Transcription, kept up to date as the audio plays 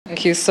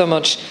Thank you so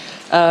much.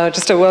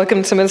 Just a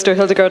welcome to Minister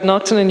Hildegard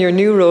Naughton in your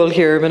new role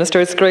here. Minister,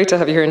 it's great to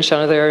have you here in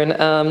Shannon there.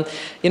 And,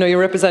 you're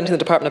representing the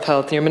Department of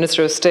Health and you're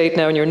Minister of State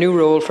now in your new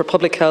role for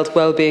Public Health,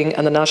 Wellbeing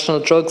and the National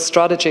Drug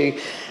Strategy.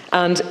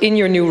 And in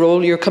your new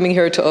role, you're coming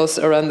here to us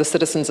around the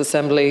Citizens'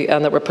 Assembly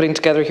and that we're putting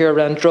together here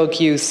around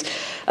drug use.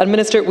 And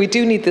Minister, we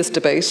do need this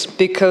debate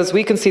because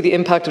we can see the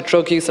impact of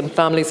drug use on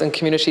families and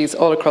communities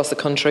all across the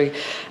country.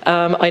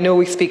 I know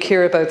we speak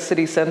here about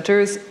city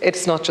centres.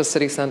 It's not just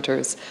city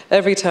centres.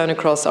 Every town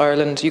across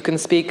Ireland, you can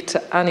speak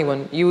to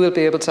anyone. You will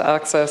be able to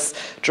access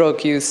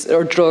drug use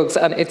or drugs,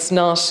 and it's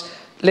not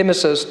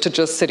limited to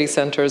just city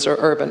centres or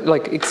urban,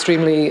 like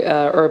extremely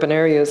urban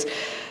areas.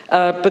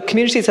 But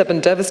communities have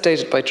been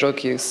devastated by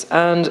drug use,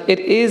 and it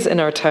is in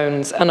our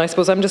towns. And I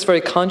suppose I'm just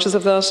very conscious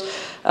of that,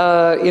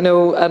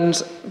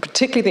 and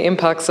particularly the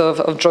impacts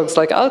of drugs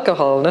like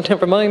alcohol, and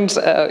never mind,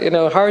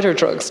 harder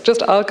drugs,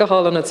 just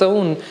alcohol on its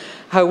own.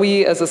 How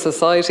we as a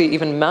society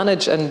even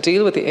manage and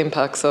deal with the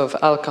impacts of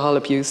alcohol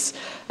abuse.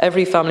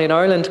 Every family in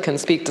Ireland can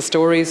speak to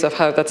stories of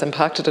how that's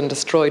impacted and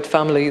destroyed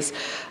families.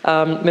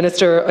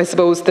 Minister, I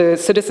suppose the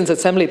Citizens'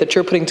 Assembly that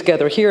you're putting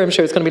together here, I'm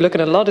sure is going to be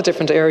looking at a lot of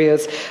different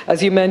areas.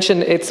 As you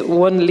mentioned, it's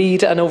one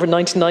lead and over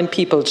 99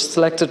 people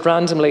selected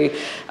randomly.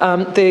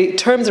 The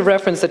terms of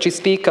reference that you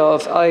speak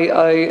of,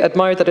 I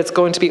admire that it's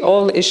going to be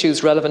all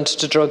issues relevant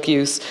to drug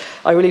use.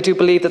 I really do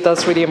believe that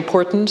that's really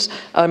important.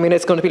 I mean,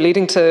 it's going to be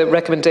leading to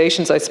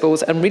recommendations, I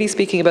suppose, and really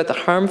speaking about the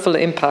harmful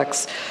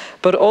impacts,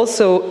 but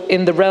also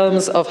in the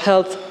realms of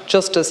health,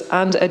 justice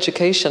and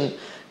education.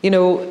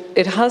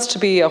 It has to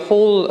be a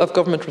whole of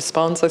government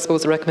response, I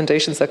suppose, the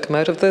recommendations that come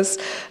out of this.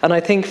 And I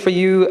think for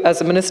you as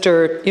a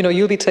minister,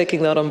 you'll be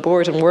taking that on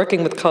board and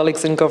working with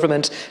colleagues in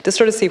government to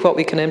sort of see what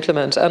we can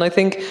implement. And I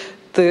think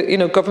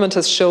the government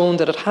has shown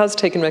that it has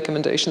taken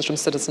recommendations from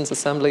citizens'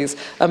 assemblies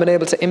and been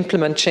able to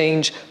implement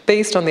change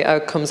based on the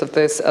outcomes of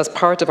this as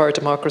part of our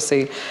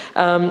democracy.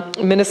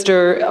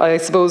 Minister, I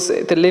suppose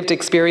the lived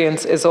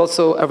experience is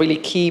also a really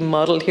key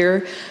model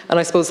here. And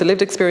I suppose the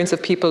lived experience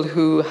of people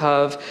who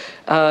have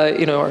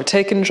are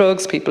taking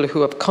drugs, people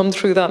who have come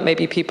through that,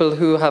 maybe people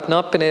who have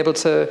not been able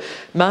to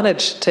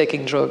manage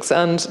taking drugs,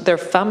 and their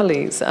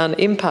families and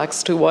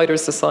impacts to wider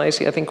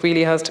society, I think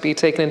really has to be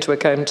taken into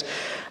account.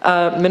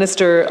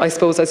 Minister, I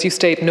suppose, as you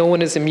state, no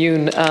one is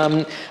immune.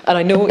 And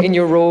I know in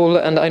your role,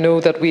 and I know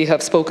that we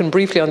have spoken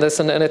briefly on this,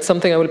 and it's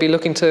something I will be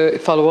looking to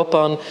follow up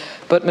on.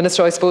 But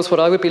Minister, I suppose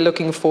what I would be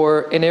looking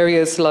for in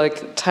areas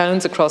like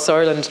towns across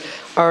Ireland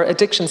are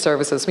addiction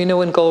services. We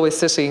know in Galway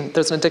City,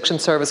 there's an addiction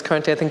service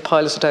currently, I think,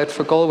 piloted out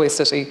for Galway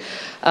City.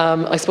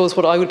 I suppose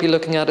what I would be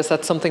looking at is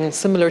that something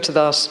similar to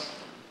that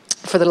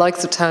for the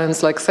likes of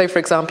towns like, say, for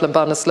example, in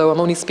Ballinasloe. I'm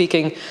only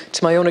speaking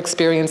to my own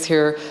experience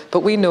here,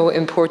 but we know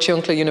in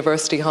Portiuncula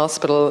University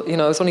Hospital,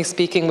 I was only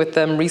speaking with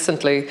them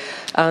recently,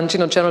 and,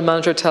 General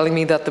Manager telling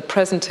me that the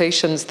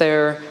presentations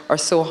there are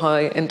so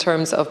high in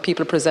terms of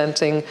people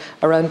presenting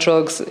around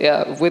drugs,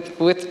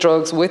 with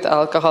drugs, with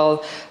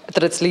alcohol,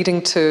 that it's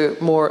leading to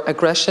more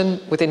aggression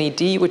within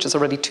ED, which is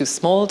already too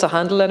small to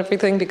handle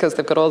everything because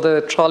they've got all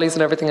the trolleys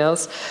and everything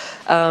else.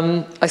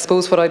 I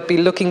suppose what I'd be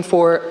looking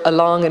for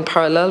along in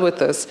parallel with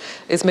this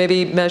is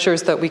maybe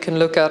measures that we can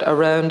look at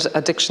around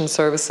addiction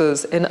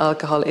services in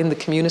alcohol in the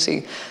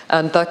community.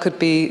 And that could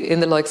be in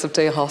the likes of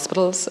day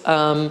hospitals,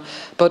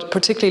 but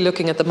particularly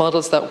looking at the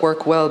models that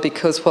work well,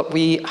 because what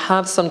we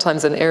have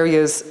sometimes in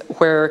areas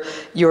where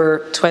you're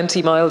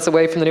 20 miles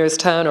away from the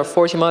nearest town or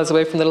 40 miles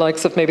away from the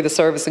likes of maybe the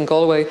service in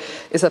Galway,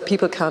 is that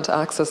people can't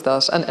access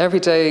that. And every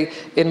day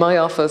in my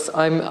office,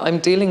 I'm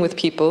dealing with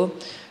people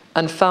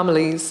and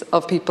families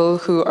of people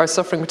who are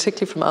suffering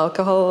particularly from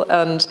alcohol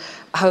and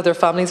how their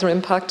families are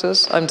impacted.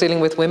 I'm dealing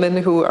with women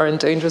who are in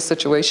dangerous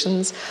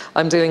situations.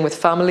 I'm dealing with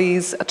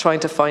families trying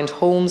to find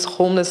homes,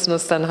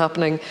 homelessness then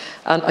happening.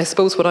 And I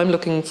suppose what I'm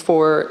looking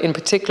for in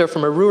particular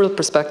from a rural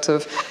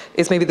perspective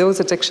is maybe those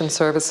addiction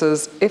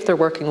services, if they're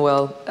working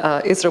well,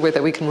 is there a way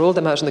that we can roll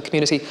them out in the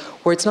community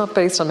where it's not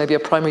based on maybe a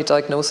primary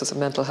diagnosis of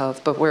mental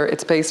health, but where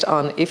it's based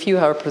on if you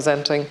are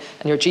presenting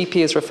and your GP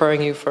is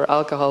referring you for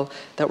alcohol,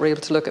 that we're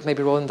able to look at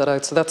maybe rolling that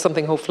out. So that's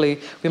something hopefully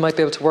we might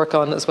be able to work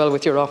on as well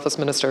with your office,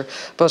 Minister.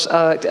 But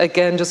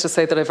again, just to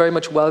say that I very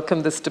much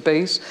welcome this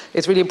debate.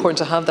 It's really important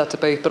to have that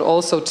debate, but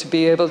also to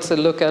be able to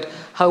look at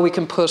how we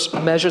can put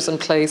measures in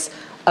place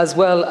as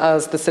well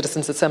as the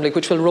Citizens' Assembly,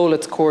 which will roll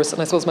its course.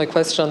 And I suppose my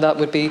question on that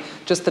would be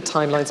just the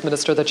timelines,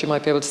 Minister, that you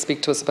might be able to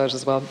speak to us about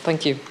as well.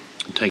 Thank you.